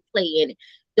can you play in it.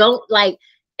 Don't like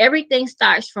everything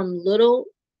starts from little,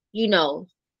 you know,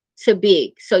 to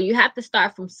big. So you have to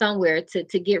start from somewhere to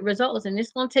get results. And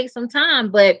it's gonna take some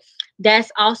time, but that's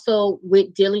also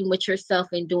with dealing with yourself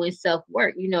and doing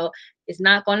self-work. It's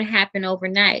not gonna happen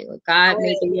overnight. God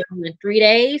made the world in 3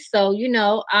 days. So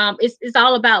it's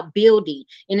all about building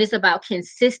and it's about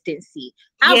consistency.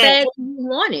 How Yeah. bad do you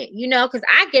want it? Because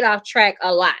I get off track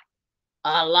a lot,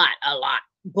 a lot, a lot.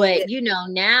 Yeah. But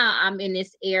now I'm in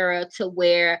this era to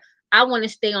where I want to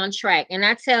stay on track. And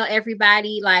I tell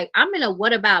everybody, like, I'm in a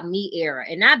what about me era.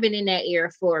 And I've been in that era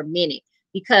for a minute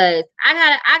because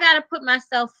I gotta put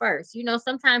myself first.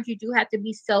 Sometimes you do have to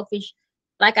be selfish.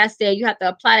 Like I said, you have to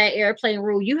apply that airplane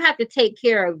rule. You have to take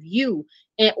care of you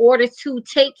in order to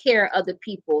take care of other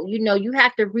people. You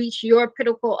have to reach your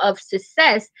pinnacle of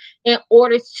success in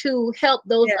order to help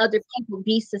those Yeah. other people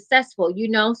be successful.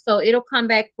 So it'll come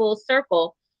back full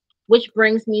circle, which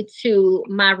brings me to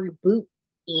my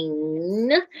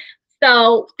rebooting.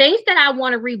 So things that I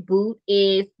want to reboot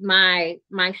is my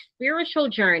spiritual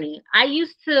journey. I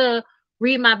used to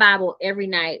read my Bible every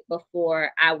night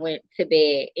before I went to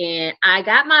bed, and I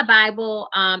got my Bible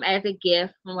as a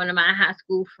gift from one of my high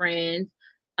school friends,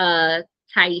 uh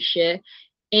Taisha,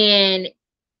 and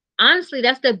honestly,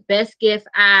 that's the best gift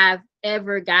I've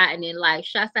ever gotten in life.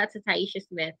 Shouts out to Taisha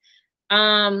Smith.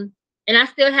 And I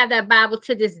still have that Bible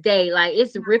to this day. Like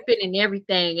it's ripping and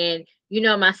everything.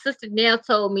 And my sister Nell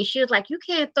told me, she was like, you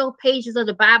can't throw pages of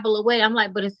the Bible away. I'm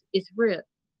like, but it's ripped.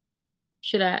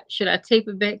 Should I tape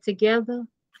it back together?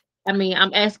 I mean,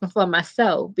 I'm asking for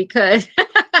myself because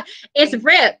it's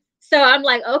ripped. So I'm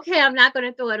like, okay, I'm not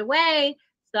gonna throw it away.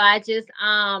 So I just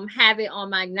have it on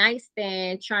my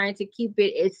nightstand, trying to keep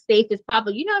it as safe as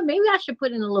possible. Maybe I should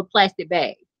put it in a little plastic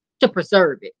bag to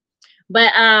preserve it.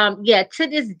 But yeah, to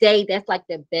this day, that's like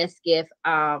the best gift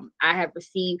I have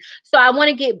received. So I want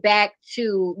to get back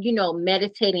to,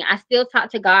 meditating. I still talk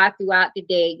to God throughout the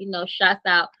day, shouts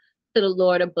out to the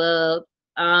Lord above.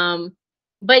 Um,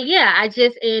 but yeah,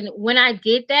 and when I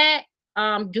did that,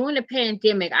 during the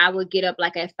pandemic, I would get up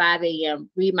like at 5 a.m.,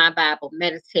 read my Bible,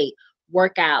 meditate,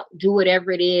 work out, do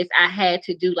whatever it is I had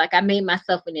to do. Like I made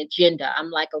myself an agenda. I'm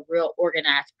like a real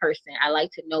organized person. I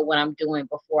like to know what I'm doing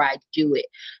before I do it.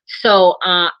 So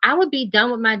I would be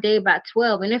done with my day by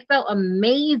 12, and it felt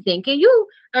amazing. Can you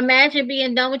imagine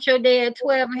being done with your day at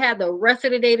 12 and have the rest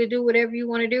of the day to do whatever you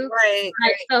want to do? Right.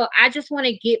 Like, so I just want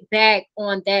to get back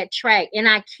on that track, and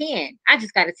I can. I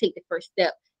just got to take the first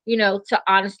step, to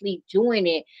honestly doing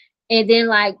it, and then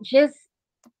like just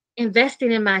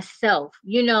investing in myself.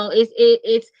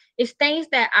 It's things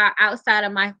that are outside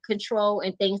of my control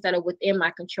and things that are within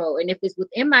my control. And if it's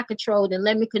within my control, then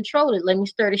let me control it. Let me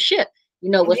stir the ship.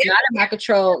 What's not in my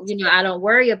control, I don't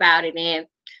worry about it. And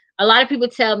a lot of people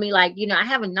tell me like, I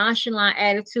have a nonchalant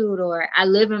attitude, or I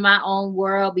live in my own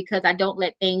world because I don't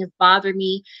let things bother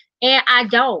me. And I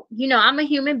don't. I'm a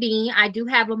human being. I do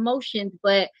have emotions,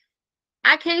 but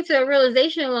I came to a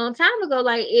realization a long time ago,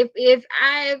 like if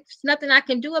there's nothing I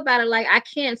can do about it, like I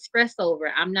can't stress over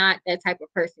it. I'm not that type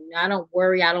of person. I don't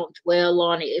worry. I don't dwell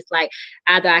on it. It's like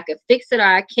either I can fix it or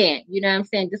I can't. You know what I'm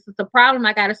saying? This is a problem.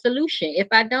 I got a solution. If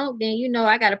I don't, then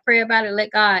I got to pray about it. Let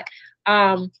God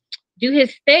do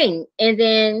His thing, and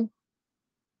then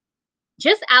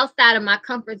just outside of my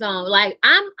comfort zone. Like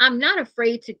I'm not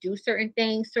afraid to do certain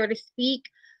things, so to speak.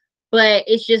 But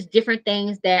it's just different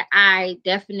things that I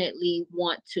definitely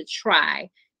want to try,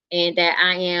 and that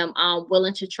I am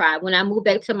willing to try. When I moved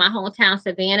back to my hometown,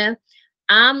 Savannah,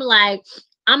 I'm like,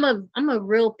 I'm a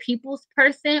real people's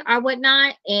person or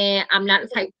whatnot, and I'm not the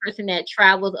type of person that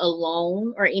travels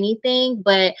alone or anything.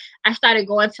 But I started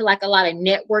going to like a lot of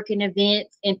networking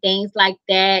events and things like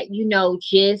that.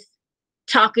 Just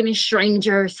talking to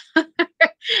strangers,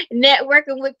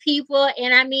 networking with people,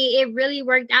 and I mean, it really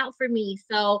worked out for me.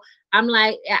 So I'm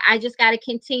like, I just got to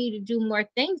continue to do more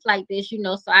things like this,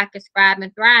 so I could thrive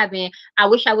and thrive. And I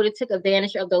wish I would have took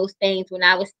advantage of those things when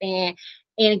I was staying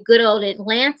in good old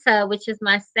Atlanta, which is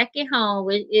my second home,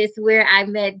 which is where I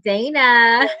met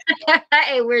Dana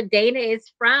and where Dana is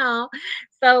from.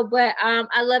 So, but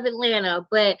I love Atlanta.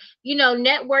 But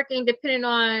networking, depending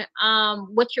on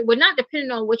not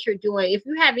depending on what you're doing. If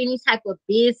you have any type of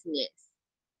business,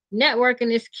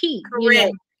 networking is key.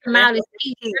 Correct. Word is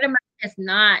key. Word of mouth has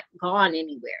not gone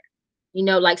anywhere.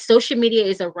 Like social media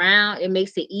is around. It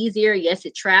makes it easier. Yes,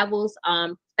 it travels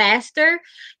faster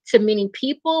to many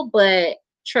people, but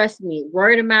trust me,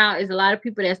 word of mouth is a lot of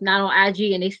people that's not on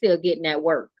IG and they still getting that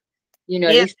work.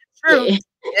 Yes, true.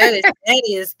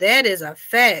 that is a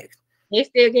fact. They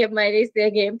still get money. They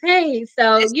still getting paid.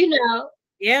 So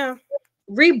yeah.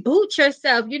 Reboot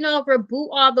yourself. Reboot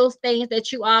all those things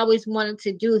that you always wanted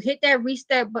to do. Hit that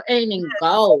reset button and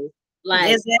go.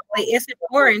 Like exactly, it's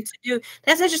important to do.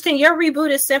 That's interesting. Your reboot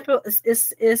is simple.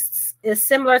 Is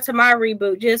similar to my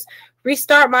reboot. Just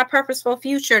restart my purposeful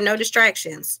future. No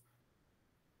distractions.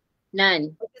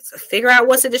 None. Figure out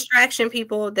what's a distraction,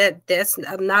 people. That's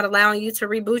not allowing you to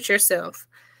reboot yourself.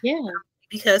 Yeah,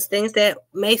 because things that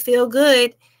may feel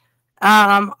good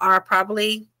are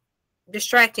probably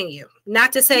distracting you.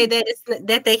 Not to say that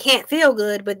that they can't feel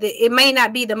good, but it may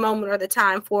not be the moment or the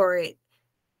time for it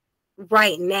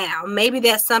right now. Maybe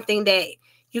that's something that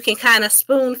you can kind of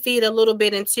spoon feed a little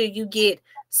bit until you get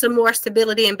some more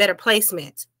stability and better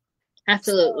placement.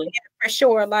 Absolutely. So, yeah, for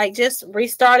sure. Like just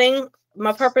restarting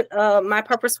my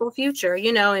purposeful future,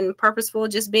 and purposeful,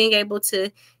 just being able to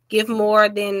give more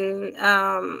than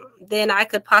I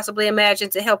could possibly imagine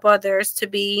to help others to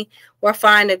be or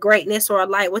find a greatness or a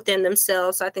light within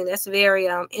themselves. I think that's very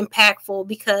impactful,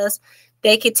 because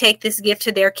they could take this gift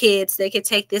to their kids. They could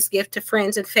take this gift to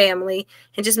friends and family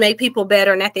and just make people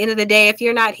better. And at the end of the day, if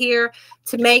you're not here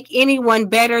to make anyone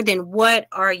better, then what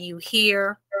are you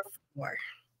here for?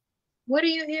 What are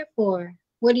you here for?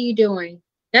 What are you doing?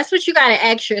 That's what you got to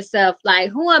ask yourself. Like,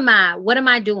 who am I? What am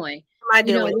I doing? What am I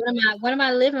doing? What am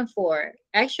I living for?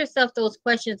 Ask yourself those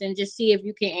questions and just see if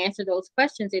you can answer those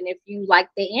questions. And if you like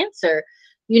the answer,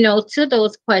 to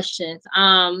those questions.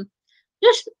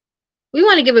 We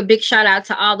want to give a big shout out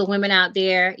to all the women out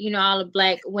there, all the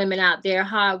Black women out there,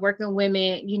 hardworking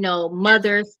women,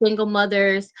 mothers, single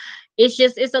mothers.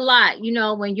 It's a lot.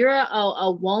 When you're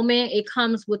a woman, it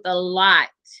comes with a lot,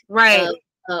 right,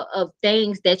 of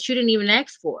things that you didn't even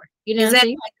ask for.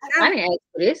 Exactly. What I'm saying? I didn't ask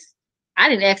for this. I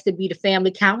didn't ask to be the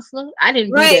family counselor. I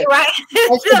didn't right.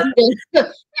 ask to be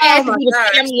the family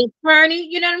attorney.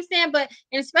 You know what I'm saying? But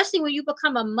and especially when you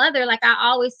become a mother, like I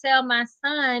always tell my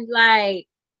son, like,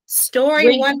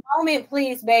 story one moment,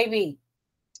 please, baby.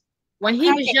 When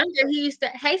he was younger, he used to,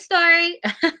 hey, Story.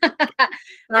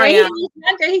 When he was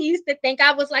younger, he used to think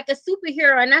I was like a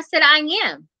superhero. And I said, I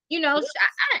am. You know,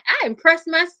 I impress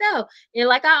myself. And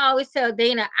like I always tell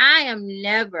Dana, I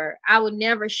would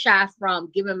never shy from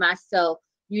giving myself,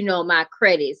 you know, my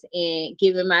credits and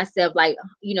giving myself like,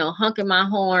 you know, honking my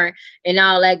horn and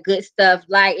all that good stuff.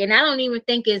 Like, and I don't even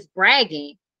think it's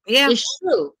bragging. Yeah. It's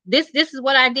true. This is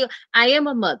what I do. I am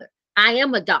a mother. I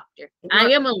am a doctor.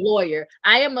 I am a lawyer.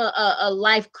 I am a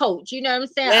life coach. You know what I'm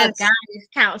saying? Yes. A guidance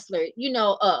counselor. You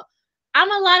know, I'm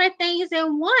a lot of things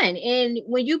in one. And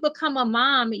when you become a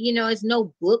mom, you know, it's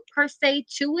no book per se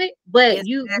to it, but Yes,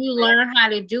 you exactly. learn how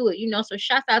to do it, you know. So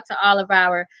shout out to all of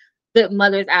our good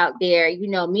mothers out there. You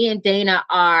know, me and Dana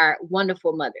are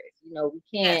wonderful mothers. You know, we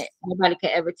can't, Yes. nobody can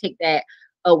ever take that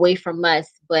away from us.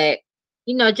 But,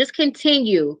 you know, just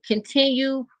continue,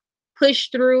 push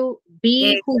through,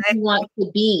 be who you Exactly. want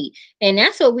to be. And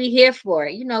that's what we're here for.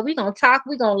 You know, we're gonna talk,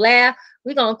 we're gonna laugh,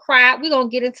 we're gonna cry, we're gonna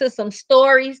get into some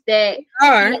stories that, you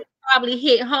know, Or probably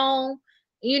hit home.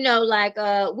 You know, like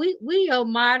we are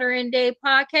modern day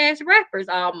podcast rappers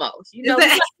almost. You is know,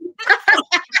 that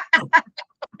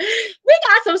we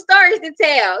got some stories to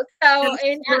tell. So,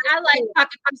 and I like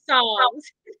talking through songs.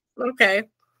 okay?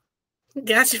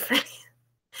 Gotcha, friend.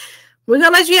 We're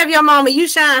gonna let you have your moment. You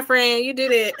shine, friend. You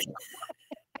did it.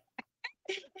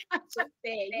 I'm just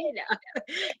saying, you know,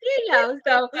 you know,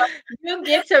 so you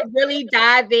get to really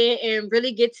dive in and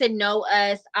really get to know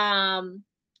us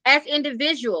as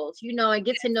individuals, you know, and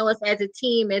get to know us as a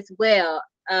team as well.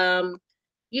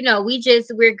 You know,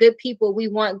 we're good people. We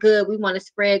want good, we want to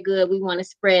spread good, we want to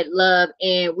spread love,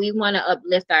 and we want to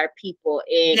uplift our people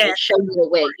and Yes. show you the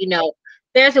way. You know,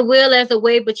 there's a will, there's a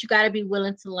way, but you got to be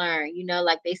willing to learn. You know,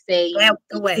 like they say, That's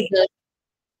the way.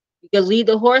 you can lead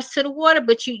the horse to the water,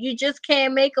 but you just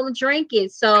can't make them drink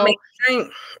it. I make So a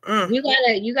drink.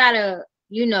 you gotta,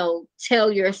 you know, tell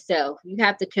yourself, you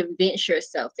have to convince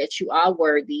yourself that you are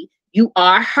worthy. You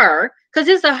are her, because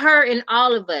it's a her in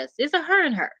all of us. It's a her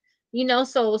in her. You know,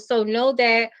 so know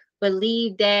that,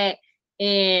 believe that,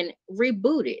 and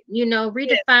reboot it. You know,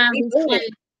 Yeah. redefine We who do can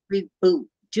it. reboot.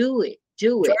 Do it.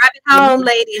 Do it. Drive it You know, home,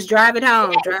 ladies. Drive it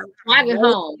home. yes, Drive it drive home. it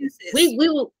No home. excuses. We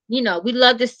will, you know, we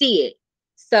love to see it.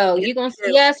 So Yes, you're gonna we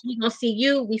see do. us, we're gonna see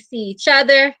you, we see each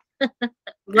other.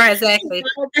 Right, exactly.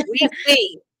 We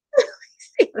see.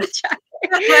 See each other.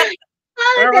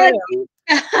 All of For that real.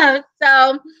 good stuff.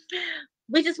 So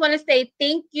we just want to say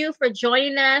thank you for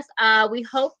joining us. We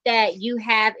hope that you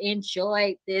have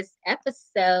enjoyed this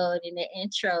episode in the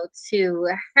intro to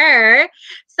her.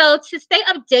 So to stay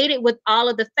updated with all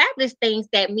of the fabulous things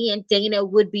that me and Dana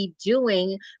would be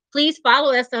doing, please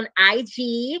follow us on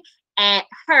IG at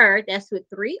her. That's with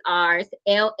 3 R's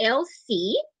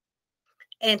LLC.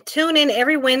 And tune in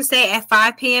every Wednesday at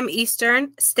 5 p.m.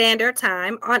 Eastern Standard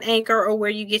Time on Anchor or where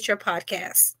you get your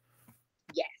podcasts.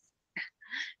 Yes.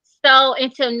 So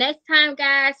until next time,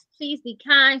 guys, please be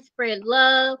kind, spread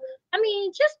love. I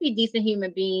mean, just be decent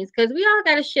human beings because we all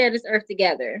got to share this earth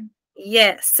together.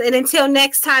 Yes. And until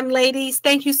next time, ladies,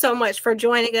 thank you so much for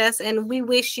joining us. And we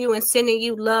wish you and sending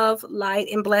you love, light,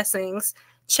 and blessings.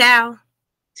 Ciao.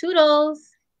 Toodles.